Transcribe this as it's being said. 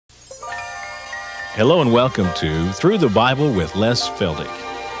Hello and welcome to Through the Bible with Les Feldick.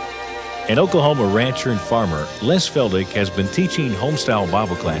 An Oklahoma rancher and farmer, Les Feldick has been teaching homestyle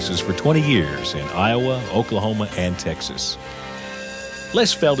Bible classes for 20 years in Iowa, Oklahoma, and Texas.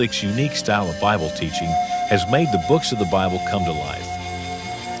 Les Feldick's unique style of Bible teaching has made the books of the Bible come to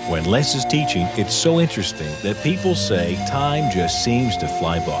life. When Les is teaching, it's so interesting that people say time just seems to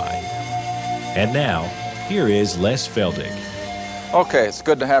fly by. And now, here is Les Feldick. Okay, it's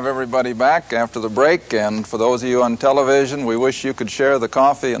good to have everybody back after the break, and for those of you on television, we wish you could share the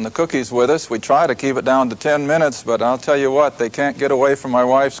coffee and the cookies with us. We try to keep it down to 10 minutes, but I'll tell you what, they can't get away from my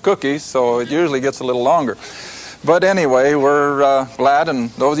wife's cookies, so it usually gets a little longer. But anyway, we're glad, and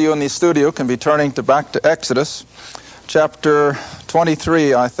those of you in the studio can be turning back to Exodus, chapter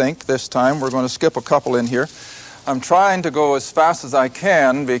 23, I think, this time. We're going to skip a couple in here. I'm trying to go as fast as I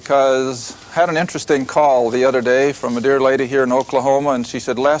can because I had an interesting call the other day from a dear lady here in Oklahoma, and she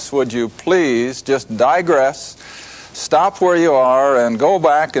said, Les, would you please just digress, stop where you are, and go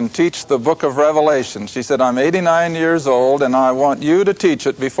back and teach the book of Revelation. She said, I'm 89 years old, and I want you to teach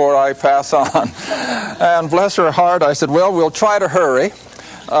it before I pass on. And bless her heart, I said, well, we'll try to hurry.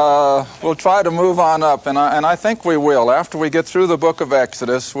 We'll try to move on up, and I think we will. After we get through the book of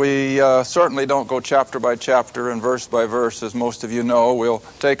Exodus, we certainly don't go chapter by chapter and verse by verse, as most of you know. We'll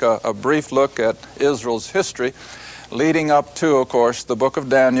take a brief look at Israel's history, leading up to, of course, the book of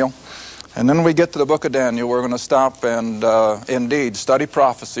Daniel. And then we get to the book of Daniel, we're going to stop and indeed study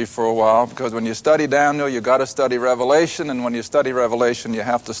prophecy for a while, because when you study Daniel, you've got to study Revelation, and when you study Revelation, you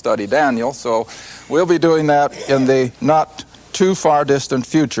have to study Daniel. So we'll be doing that in the not too far distant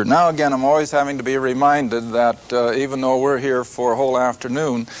future. Now again, I'm always having to be reminded that even though we're here for a whole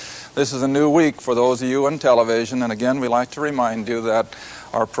afternoon, this is a new week for those of you on television, and again we like to remind you that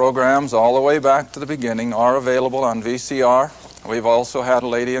our programs all the way back to the beginning are available on VCR. We've also had a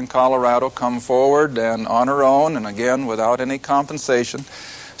lady in Colorado come forward and on her own, and again without any compensation,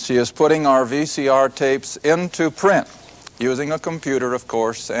 she is putting our VCR tapes into print using a computer, of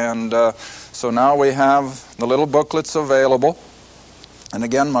course, and so now we have the little booklets available. And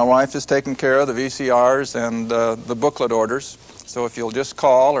again, my wife is taking care of the VCRs and the booklet orders. So if you'll just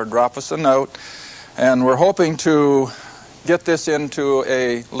call or drop us a note. And we're hoping to get this into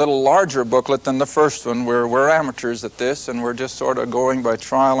a little larger booklet than the first one. We're amateurs at this, and we're just sort of going by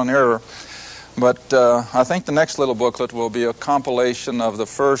trial and error. But I think the next little booklet will be a compilation of the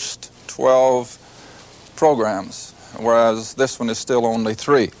first 12 programs, whereas this one is still only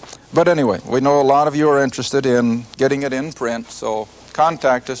 3. But anyway, we know a lot of you are interested in getting it in print, so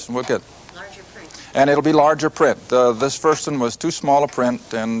contact us and we'll get larger print. And it'll be larger print. This first one was too small a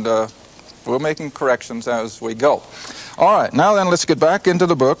print, and we're making corrections as we go. All right, now then let's get back into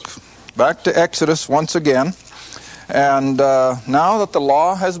the book, back to Exodus once again. And now that the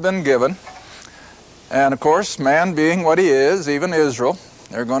law has been given, and of course, man being what he is, even Israel,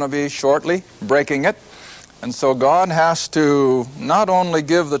 they're going to be shortly breaking it. And so God has to not only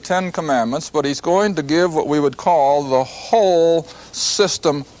give the 10 Commandments, but He's going to give what we would call the whole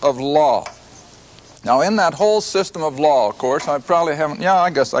system of law. Now, in that whole system of law, of course, I probably haven't, I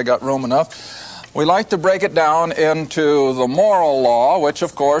guess I got room enough. We like to break it down into the moral law, which,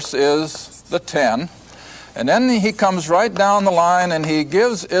 of course, is the 10. And then He comes right down the line and He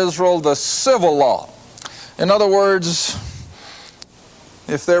gives Israel the civil law. In other words,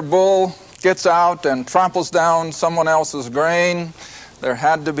 if their bull gets out and tramples down someone else's grain, there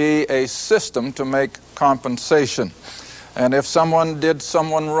had to be a system to make compensation. And if someone did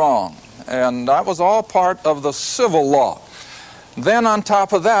someone wrong, and that was all part of the civil law. Then on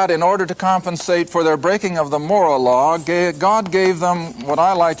top of that, in order to compensate for their breaking of the moral law, God gave them what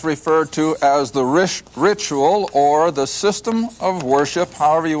I like to refer to as the ritual, or the system of worship,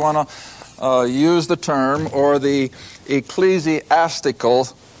 however you want to use the term, or the ecclesiastical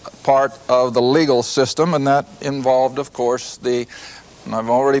part of the legal system, and that involved, of course, and I've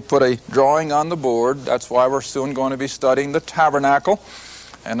already put a drawing on the board. That's why we're soon going to be studying the tabernacle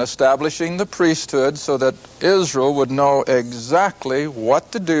and establishing the priesthood so that Israel would know exactly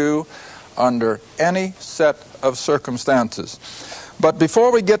what to do under any set of circumstances. But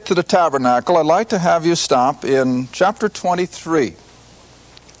before we get to the tabernacle, I'd like to have you stop in chapter 23.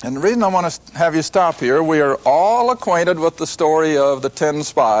 And the reason I want to have you stop here, we are all acquainted with the story of the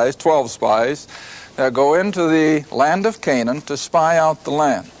 12 spies that go into the land of Canaan to spy out the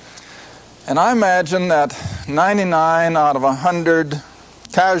land. And I imagine that 99 out of 100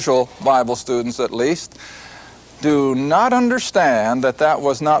 casual Bible students, at least, do not understand that that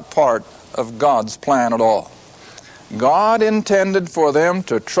was not part of God's plan at all. God intended for them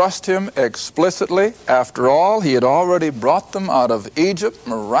to trust Him explicitly. After all, He had already brought them out of Egypt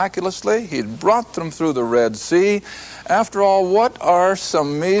miraculously. He had brought them through the Red Sea. After all, what are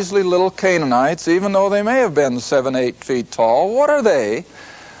some measly little Canaanites, even though they may have been 7, 8 feet tall? What are they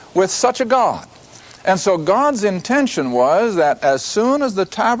with such a God? And so God's intention was that as soon as the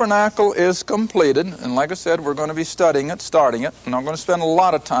tabernacle is completed, and like I said, we're going to be studying it, starting it, and I'm going to spend a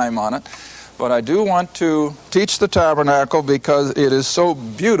lot of time on it, but I do want to teach the tabernacle because it is so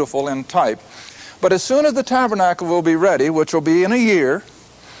beautiful in type. But as soon as the tabernacle will be ready, which will be in a year,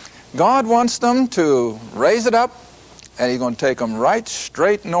 God wants them to raise it up, and He's going to take them right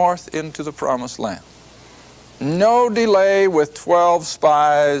straight north into the promised land. No delay with 12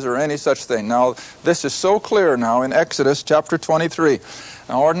 spies or any such thing. Now, this is so clear now in Exodus chapter 23.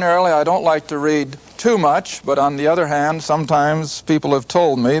 Now, ordinarily, I don't like to read too much, but on the other hand, sometimes people have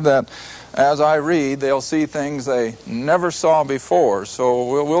told me that as I read, they'll see things they never saw before.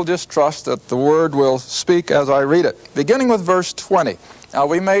 So we'll just trust that the Word will speak as I read it. Beginning with verse 20. Now,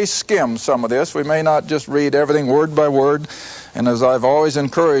 we may skim some of this. We may not just read everything word by word. And as I've always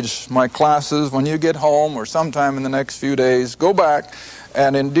encouraged my classes, when you get home or sometime in the next few days, go back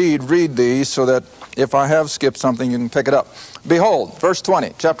and indeed read these so that if I have skipped something, you can pick it up. Behold, verse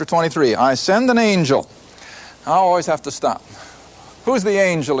 20, chapter 23, I send an angel. I always have to stop. Who's the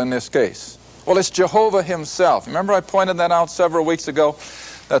angel in this case? Well, it's Jehovah Himself. Remember I pointed that out several weeks ago?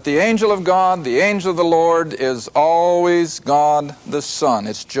 That the angel of God, the angel of the Lord, is always God the Son.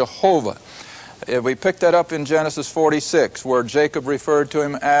 It's Jehovah. We picked that up in Genesis 46, where Jacob referred to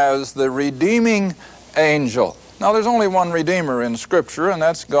him as the redeeming angel. Now, there's only one Redeemer in Scripture, and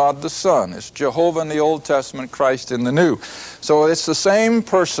that's God the Son. It's Jehovah in the Old Testament, Christ in the New. So it's the same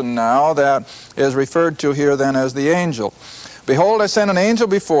person now that is referred to here then as the angel. Behold, I send an angel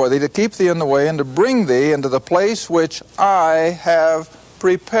before thee to keep thee in the way and to bring thee into the place which I have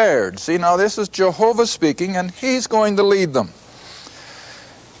prepared. See, now this is Jehovah speaking, and He's going to lead them.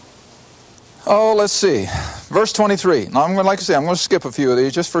 Oh, let's see. Verse 23. Now, I'm going to skip a few of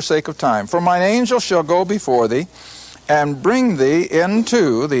these just for sake of time. For mine angel shall go before thee and bring thee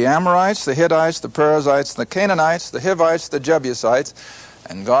into the Amorites, the Hittites, the Perizzites, the Canaanites, the Hivites, the Jebusites.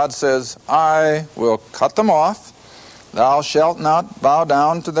 And God says, I will cut them off. Thou shalt not bow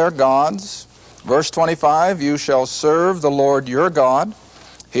down to their gods. Verse 25. You shall serve the Lord your God.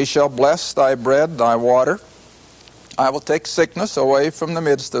 He shall bless thy bread, thy water. I will take sickness away from the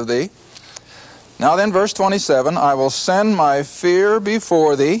midst of thee. Now then, verse 27, I will send my fear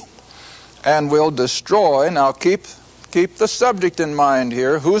before thee and will destroy. Now keep the subject in mind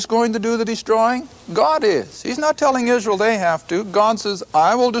here. Who's going to do the destroying? God is. He's not telling Israel they have to. God says,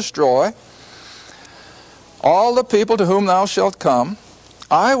 I will destroy all the people to whom thou shalt come.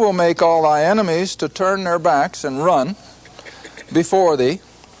 I will make all thy enemies to turn their backs and run before thee.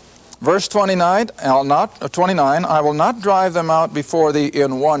 Verse 29, I will not drive them out before thee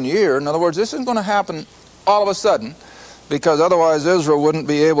in 1 year. In other words, this isn't going to happen all of a sudden, because otherwise Israel wouldn't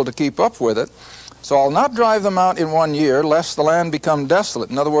be able to keep up with it. So I'll not drive them out in 1 year, lest the land become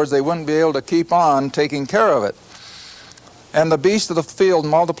desolate. In other words, they wouldn't be able to keep on taking care of it. And the beasts of the field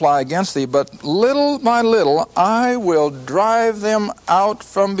multiply against thee, but little by little I will drive them out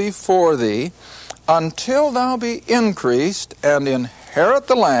from before thee, until thou be increased and inherit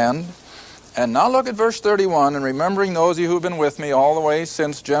the land. And now look at verse 31, and remembering those of you who have been with me all the way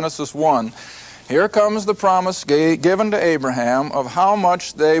since Genesis 1, here comes the promise given to Abraham of how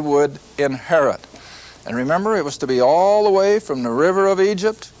much they would inherit. And remember, it was to be all the way from the river of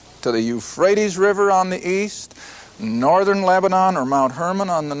Egypt to the Euphrates River on the east, northern Lebanon or Mount Hermon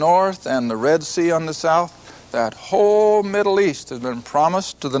on the north, and the Red Sea on the south. That whole Middle East has been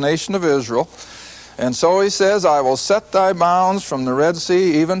promised to the nation of Israel. And so he says, I will set thy bounds from the Red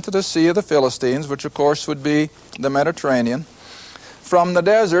Sea even to the Sea of the Philistines, which of course would be the Mediterranean, from the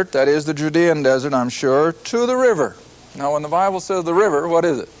desert, that is the Judean desert, I'm sure, to the river. Now, when the Bible says the river, what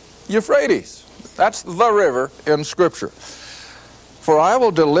is it? Euphrates. That's the river in Scripture. For I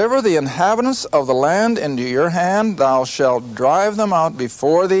will deliver the inhabitants of the land into your hand. Thou shalt drive them out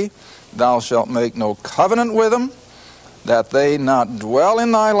before thee. Thou shalt make no covenant with them, that they not dwell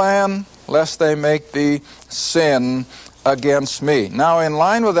in thy land, lest they make thee sin against me. Now, in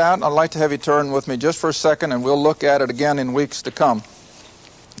line with that, I'd like to have you turn with me just for a second, and we'll look at it again in weeks to come.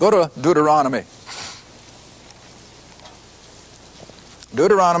 Go to Deuteronomy.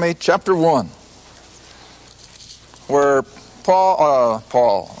 Deuteronomy chapter 1, where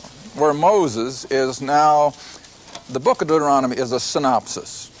where Moses is now, the book of Deuteronomy is a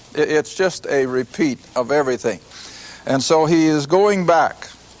synopsis. It's just a repeat of everything. And so he is going back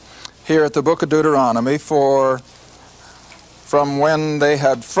here at the book of Deuteronomy for from when they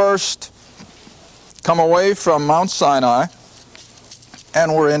had first come away from Mount Sinai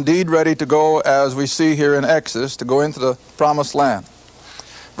and were indeed ready to go, as we see here in Exodus, to go into the promised land.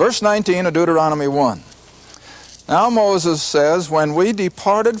 Verse 19 of Deuteronomy 1. Now Moses says, when we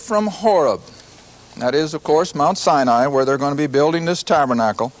departed from Horeb, that is, of course, Mount Sinai, where they're going to be building this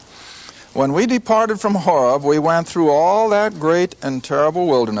tabernacle, when we departed from Horeb, we went through all that great and terrible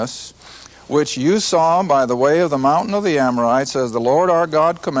wilderness, which you saw by the way of the mountain of the Amorites, as the Lord our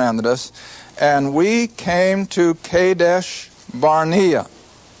God commanded us, and we came to Kadesh Barnea.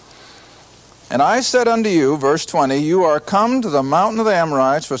 And I said unto you, verse 20, you are come to the mountain of the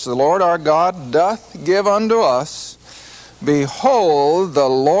Amorites, which the Lord our God doth give unto us. Behold, the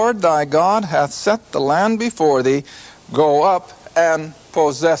Lord thy God hath set the land before thee. Go up and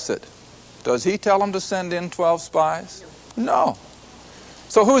possess it. Does he tell them to send in 12 spies? No.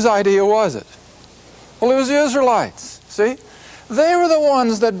 So whose idea was it? Well, it was the Israelites. See? They were the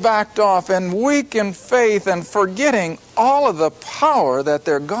ones that backed off and weak in faith and forgetting all of the power that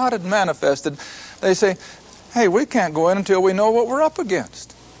their God had manifested. They say, hey, we can't go in until we know what we're up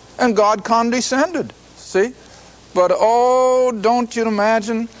against. And God condescended. See? But oh, don't you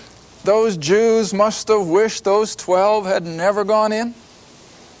imagine those Jews must have wished those 12 had never gone in?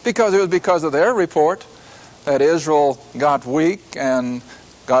 Because it was because of their report that Israel got weak and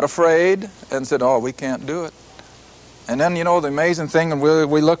got afraid and said, oh, we can't do it. And then, you know, the amazing thing, and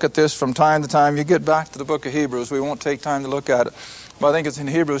we look at this from time to time, you get back to the book of Hebrews, we won't take time to look at it, but I think it's in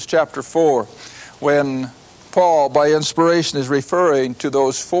Hebrews chapter 4, when Paul, by inspiration, is referring to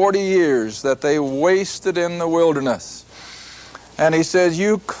those 40 years that they wasted in the wilderness. And he says,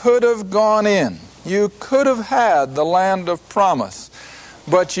 you could have gone in, you could have had the land of promise,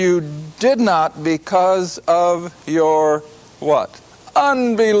 but you did not because of your, what?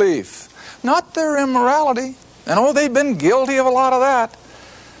 Unbelief. Not their immorality. And oh, they'd been guilty of a lot of that.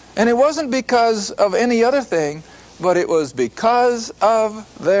 And it wasn't because of any other thing, but it was because of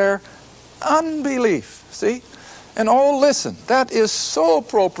their unbelief. See? And oh, listen, that is so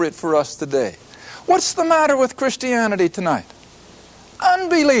appropriate for us today. What's the matter with Christianity tonight?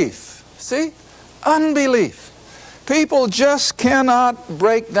 Unbelief. See? Unbelief. People just cannot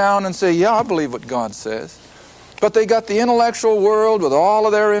break down and say, yeah, I believe what God says. But they got the intellectual world with all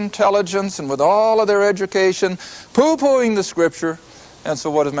of their intelligence and with all of their education, poo-pooing the Scripture. And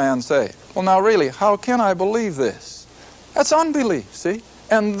so what does man say? Well, now really, how can I believe this? That's unbelief, see?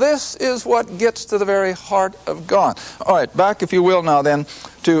 And this is what gets to the very heart of God. All right, back, if you will, now then,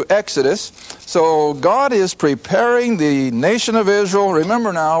 to Exodus. So God is preparing the nation of Israel.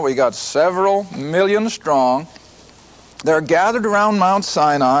 Remember now, we got several million strong. They're gathered around Mount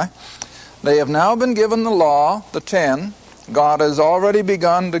Sinai. They have now been given the law, the 10. God has already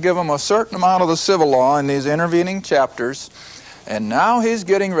begun to give them a certain amount of the civil law in these intervening chapters. And now he's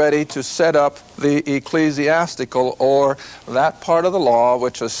getting ready to set up the ecclesiastical, or that part of the law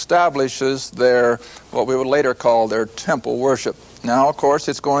which establishes their, what we would later call their temple worship. Now, of course,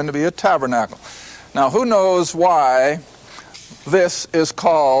 it's going to be a tabernacle. Now, who knows why this is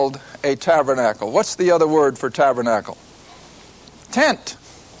called a tabernacle? What's the other word for tabernacle? Tent.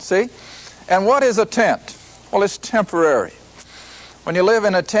 See? And what is a tent? Well, it's temporary. When you live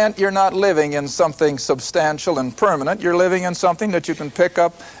in a tent, you're not living in something substantial and permanent. You're living in something that you can pick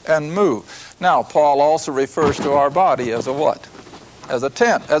up and move. Now, Paul also refers to our body as a what? As a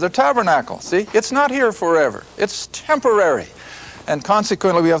tent, as a tabernacle. See? It's not here forever. It's temporary. And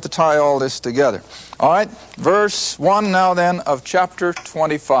consequently, we have to tie all this together. All right, verse 1 now then of chapter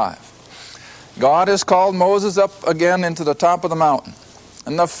 25. God has called Moses up again into the top of the mountain.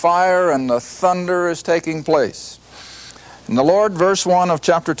 And the fire and the thunder is taking place. And the Lord, verse 1 of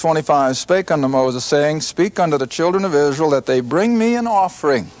chapter 25, spake unto Moses, saying, speak unto the children of Israel that they bring me an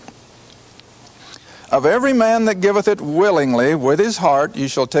offering. Of every man that giveth it willingly, with his heart, ye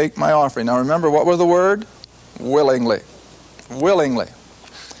shall take my offering. Now remember, what was the word? Willingly. Willingly.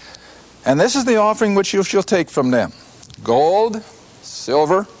 And this is the offering which you shall take from them. Gold,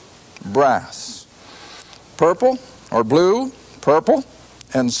 silver, brass, purple or blue, purple,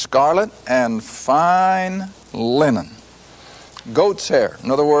 and scarlet, and fine linen. Goat's hair. In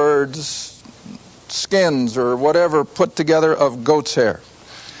other words, skins or whatever put together of goat's hair.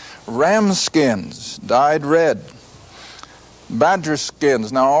 Ram skins, dyed red. Badger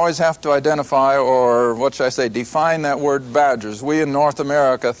skins. Now I always have to identify, or what should I say, define that word badgers. We in North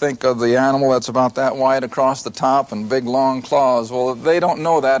America think of the animal that's about that wide across the top and big long claws. Well, they don't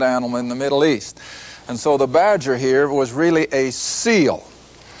know that animal in the Middle East. And so the badger here was really a seal,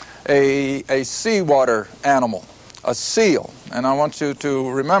 a seawater animal. a seal. And I want you to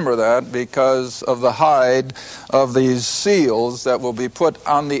remember that because of the hide of these seals that will be put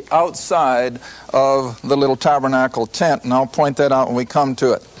on the outside of the little tabernacle tent. And I'll point that out when we come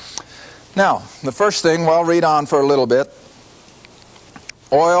to it. Now, the first thing, well, I'll read on for a little bit.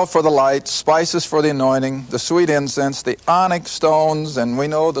 Oil for the light, spices for the anointing, the sweet incense, the onyx stones, and we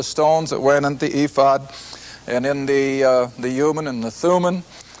know the stones that went in the ephod and in the Urim and the Thummim.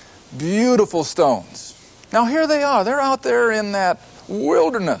 Beautiful stones. Now here they are. They're out there in that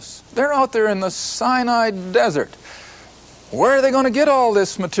wilderness. They're out there in the Sinai desert. Where are they going to get all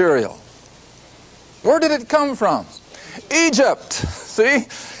this material? Where did it come from? Egypt. See?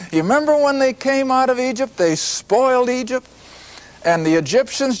 You remember when they came out of Egypt? They spoiled Egypt. And the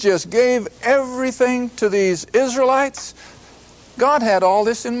Egyptians just gave everything to these Israelites. God had all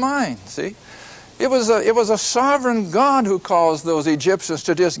this in mind, see? It was a sovereign God who caused those Egyptians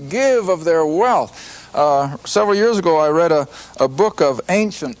to just give of their wealth. Several years ago I read a book of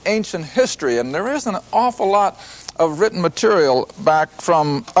ancient history, and there isn't an awful lot of written material back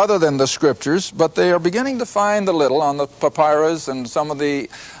from other than the scriptures, but they are beginning to find a little on the papyrus and some of the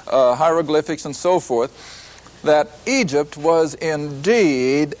hieroglyphics and so forth, that Egypt was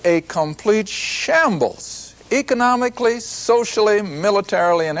indeed a complete shambles, economically, socially,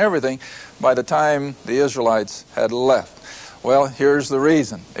 militarily, and everything, by the time the Israelites had left. Well, here's the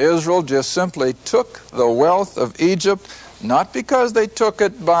reason. Israel just simply took the wealth of Egypt, not because they took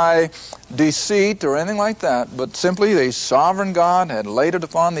it by deceit or anything like that, but simply the sovereign God had laid it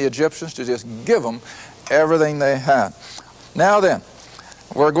upon the Egyptians to just give them everything they had. Now then,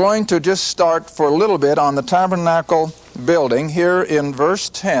 we're going to just start for a little bit on the tabernacle building here in verse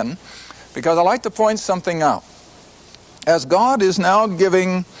 10, because I like to point something out. As God is now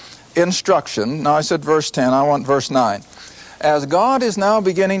giving instruction, now I said verse 10, I want verse 9. As God is now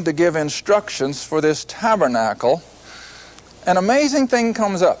beginning to give instructions for this tabernacle, an amazing thing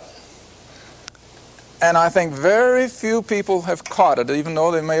comes up. And I think very few people have caught it, even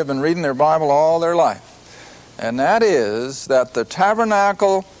though they may have been reading their Bible all their life. And that is that the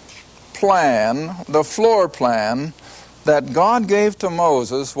tabernacle plan, the floor plan that God gave to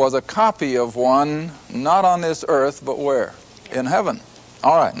Moses was a copy of one not on this earth, but where? In heaven.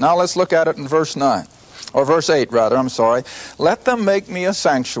 All right, now let's look at it in verse 9. Or verse 8, rather, I'm sorry. Let them make me a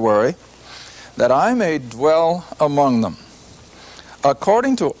sanctuary, that I may dwell among them,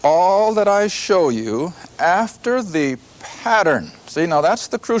 according to all that I show you, after the pattern. See, now that's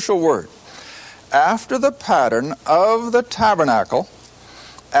the crucial word. After the pattern of the tabernacle,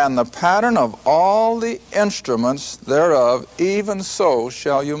 and the pattern of all the instruments thereof, even so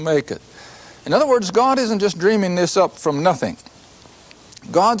shall you make it. In other words, God isn't just dreaming this up from nothing.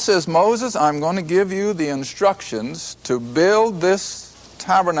 God says, Moses, I'm going to give you the instructions to build this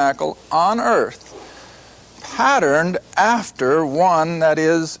tabernacle on earth, patterned after one that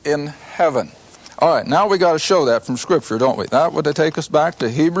is in heaven. All right, now we got to show that from Scripture, don't we? That would take us back to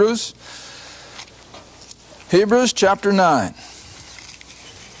Hebrews chapter 9.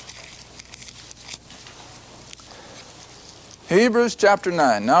 Hebrews chapter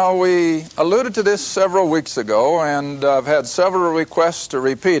 9. Now, we alluded to this several weeks ago, and I've had several requests to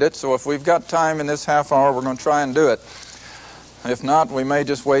repeat it, so if we've got time in this half hour, we're going to try and do it. If not, we may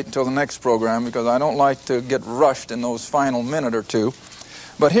just wait until the next program, because I don't like to get rushed in those final minute or two.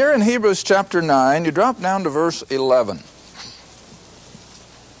 But here in Hebrews chapter 9, you drop down to verse 11.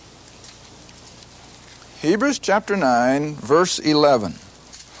 Hebrews chapter 9, verse 11.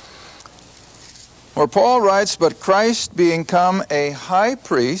 Where Paul writes, but Christ being come a high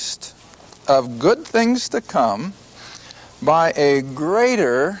priest of good things to come, by a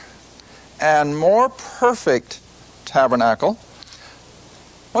greater and more perfect tabernacle.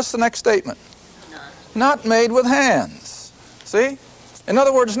 What's the next statement? Not made with hands. See? In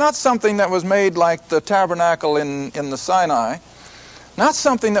other words, not something that was made like the tabernacle in the Sinai, not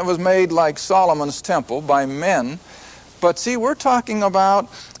something that was made like Solomon's temple by men, but see, we're talking about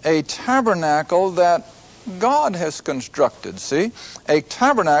a tabernacle that God has constructed, see? A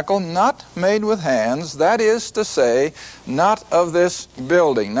tabernacle not made with hands, that is to say, not of this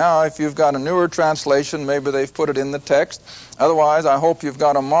building. Now, if you've got a newer translation, maybe they've put it in the text. Otherwise, I hope you've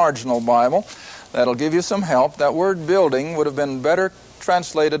got a marginal Bible that'll give you some help. That word building would have been better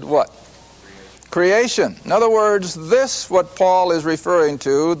translated what? Creation. In other words, this, what Paul is referring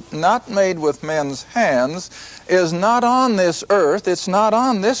to, not made with men's hands, is not on this earth, it's not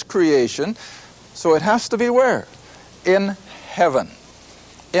on this creation, so it has to be where? In heaven.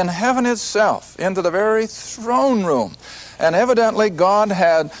 In heaven itself, into the very throne room. And evidently God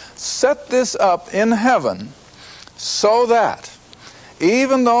had set this up in heaven so that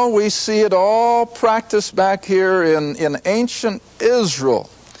Even though we see it all practiced back here in ancient Israel,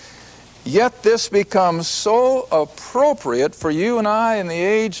 yet this becomes so appropriate for you and I in the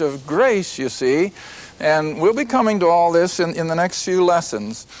age of grace, you see. And we'll be coming to all this in the next few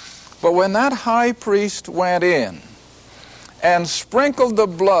lessons. But when that high priest went in and sprinkled the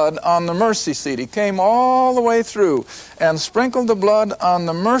blood on the mercy seat, he came all the way through and sprinkled the blood on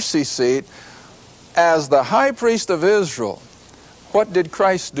the mercy seat as the high priest of Israel. What did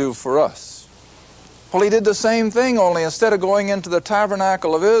Christ do for us? Well, he did the same thing, only instead of going into the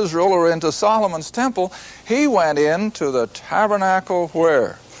tabernacle of Israel or into Solomon's temple, he went into the tabernacle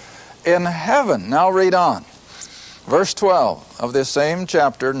where? In heaven. Now read on. Verse 12 of this same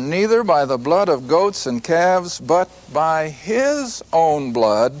chapter, neither by the blood of goats and calves, but by his own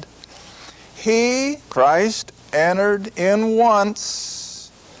blood, he, Christ, entered in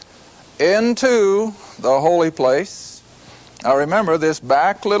once into the holy place. Now remember, this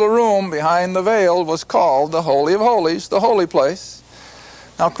back little room behind the veil was called the Holy of Holies, the holy place.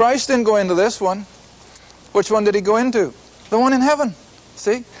 Now Christ didn't go into this one. Which one did he go into? The one in heaven.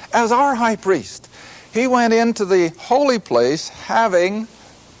 See? As our high priest. He went into the holy place having,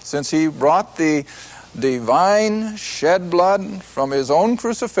 since he brought the divine shed blood from his own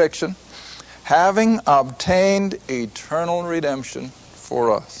crucifixion, having obtained eternal redemption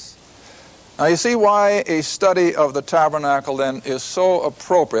for us. Now you see why a study of the tabernacle then is so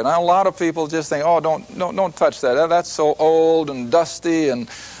appropriate. Now a lot of people just think, oh, don't touch that. That's so old and dusty and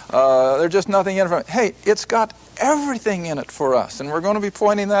there's just nothing in it. Hey, it's got everything in it for us, and we're going to be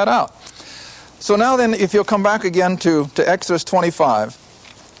pointing that out. So now then, if you'll come back again to Exodus 25,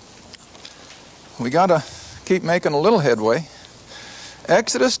 we got to keep making a little headway.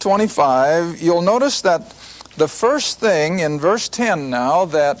 Exodus 25, you'll notice that the first thing in verse 10 now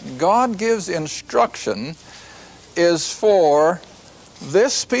that God gives instruction is for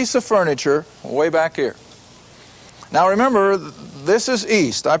this piece of furniture way back here. Now remember, this is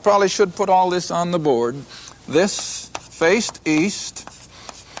east. I probably should put all this on the board. This faced east.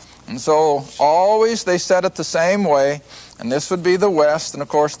 And so always they set it the same way. And this would be the west, and of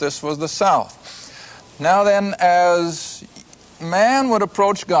course this was the south. Now then, as man would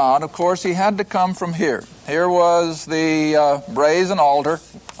approach God, of course he had to come from here. Here was the brazen altar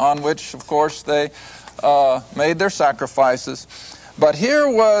on which, of course, they made their sacrifices. But here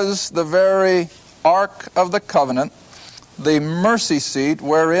was the very Ark of the Covenant, the mercy seat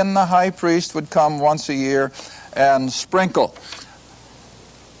wherein the high priest would come once a year and sprinkle.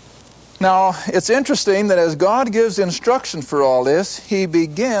 Now, it's interesting that as God gives instruction for all this, he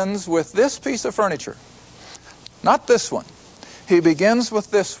begins with this piece of furniture. Not this one. He begins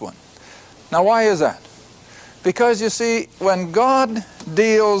with this one. Now, why is that? Because, you see, when God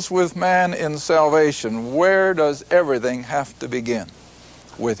deals with man in salvation, where does everything have to begin?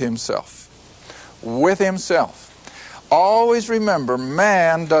 With himself. With himself. Always remember,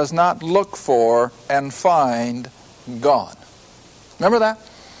 man does not look for and find God. Remember that?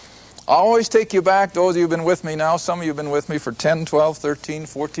 Always take you back, those of you who have been with me now, some of you have been with me for 10, 12, 13,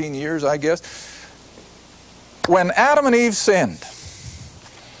 14 years, I guess. When Adam and Eve sinned,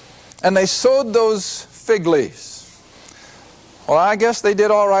 and they sowed those fig leaves, well, I guess they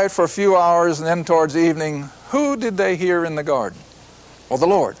did all right for a few hours, and then towards evening, who did they hear in the garden? Well, the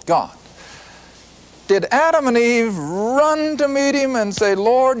Lord, God. Did Adam and Eve run to meet him and say,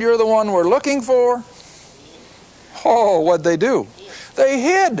 Lord, you're the one we're looking for? Oh, what'd they do? They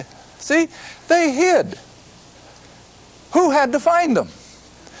hid. See, they hid. Who had to find them?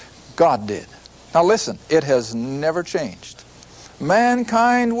 God did. Now listen, it has never changed.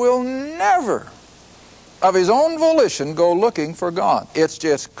 Mankind will never, of his own volition, go looking for God. It's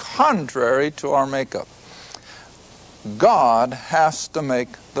just contrary to our makeup. God has to make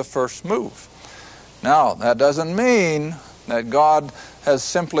the first move. Now, that doesn't mean that God has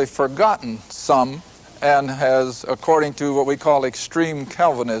simply forgotten some and has, according to what we call extreme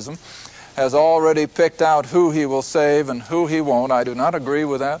Calvinism, has already picked out who he will save and who he won't. I do not agree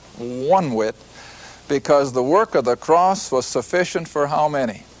with that one whit, because the work of the cross was sufficient for how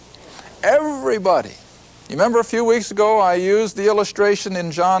many? Everybody. You remember a few weeks ago I used the illustration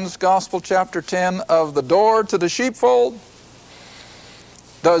in John's Gospel chapter 10 of the door to the sheepfold?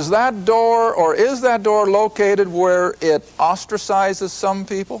 Does that door, or is that door located where it ostracizes some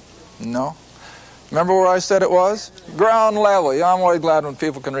people? No. Remember where I said it was? Ground level. Yeah, I'm always glad when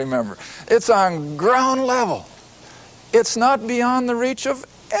people can remember. It's on ground level. It's not beyond the reach of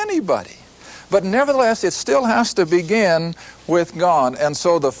anybody. But nevertheless, it still has to begin with God. And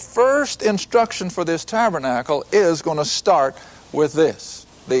so the first instruction for this tabernacle is going to start with this.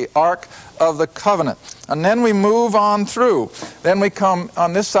 the Ark of the Covenant. And then we move on through. Then we come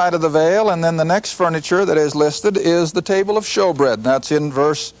on this side of the veil, and then the next furniture that is listed is the table of showbread. That's in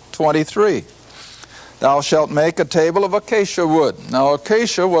verse 23. Thou shalt make a table of acacia wood. Now,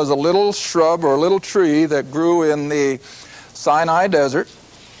 acacia was a little shrub or a little tree that grew in the Sinai desert.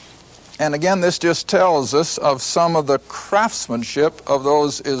 And again, this just tells us of some of the craftsmanship of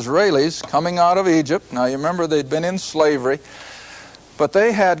those Israelis coming out of Egypt. Now, you remember they'd been in slavery, but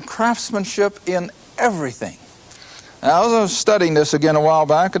they had craftsmanship in everything. Now, I was studying this again a while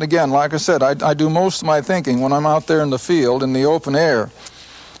back, and again, like I said, I do most of my thinking when I'm out there in the field, in the open air.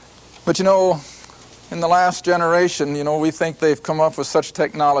 But you know, in the last generation, you know, we think they've come up with such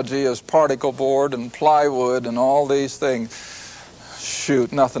technology as particle board and plywood and all these things.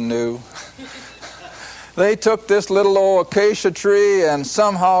 Shoot, nothing new. They took this little old acacia tree and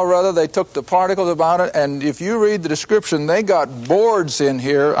somehow or other they took the particles about it, and if you read the description, they got boards in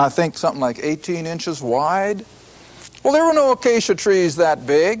here, I think something like 18 inches wide. Well, there were no acacia trees that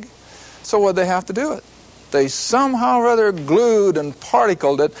big, so what did they have to do it? They somehow or other glued and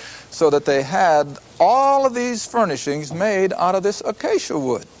particled it so that they had all of these furnishings made out of this acacia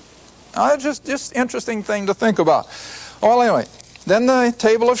wood. Now, it's just interesting thing to think about. Well, anyway, then the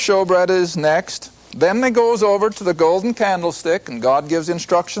table of showbread is next. Then it goes over to the golden candlestick, and God gives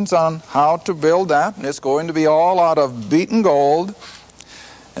instructions on how to build that, and it's going to be all out of beaten gold.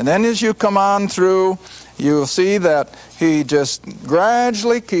 And then as you come on through, you'll see that he just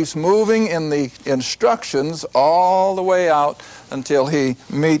gradually keeps moving in the instructions all the way out until he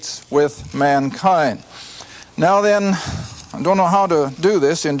meets with mankind. Now then, I don't know how to do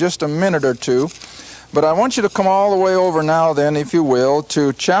this in just a minute or two, but I want you to come all the way over now then, if you will,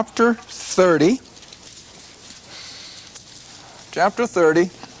 to chapter 30. Chapter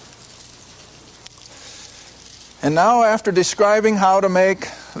 30. And now, after describing how to make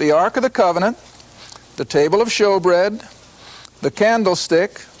the Ark of the Covenant, the table of showbread, the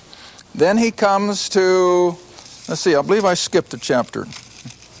candlestick, then he comes to, let's see, I believe I skipped a chapter.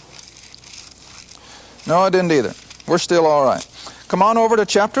 No, I didn't either. We're still all right. Come on over to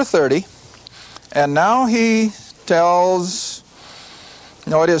chapter 30, and now he tells,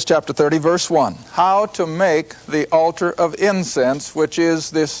 no, it is chapter 30, verse 1, how to make the altar of incense, which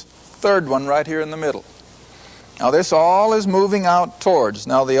is this third one right here in the middle. Now, this all is moving out towards.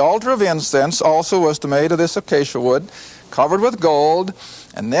 Now, the altar of incense also was made of this acacia wood, covered with gold.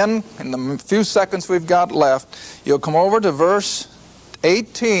 And then, in the few seconds we've got left, you'll come over to verse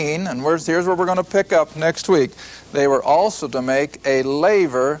 18, and here's where we're going to pick up next week. They were also to make a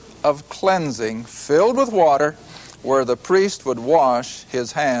laver of cleansing filled with water, where the priest would wash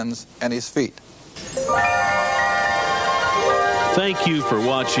his hands and his feet. Thank you for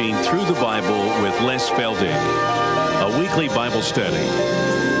watching Through the Bible with Les Feldick, a weekly Bible study.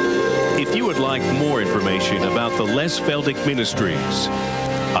 If you would like more information about the Les Feldick Ministries,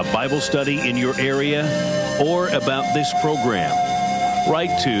 a Bible study in your area, or about this program,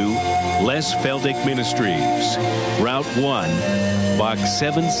 write to Les Feldick Ministries, Route 1, Box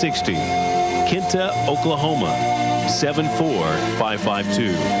 760, Kinta, Oklahoma,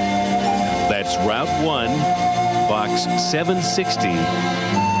 74552. That's Route 1, Box 760,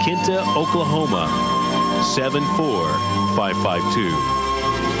 Kinta, Oklahoma, 74552.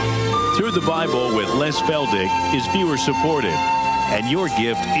 Through the Bible with Les Feldick is viewer supported, and your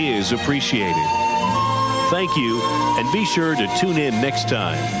gift is appreciated. Thank you, and be sure to tune in next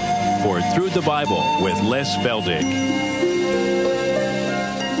time for Through the Bible with Les Feldick.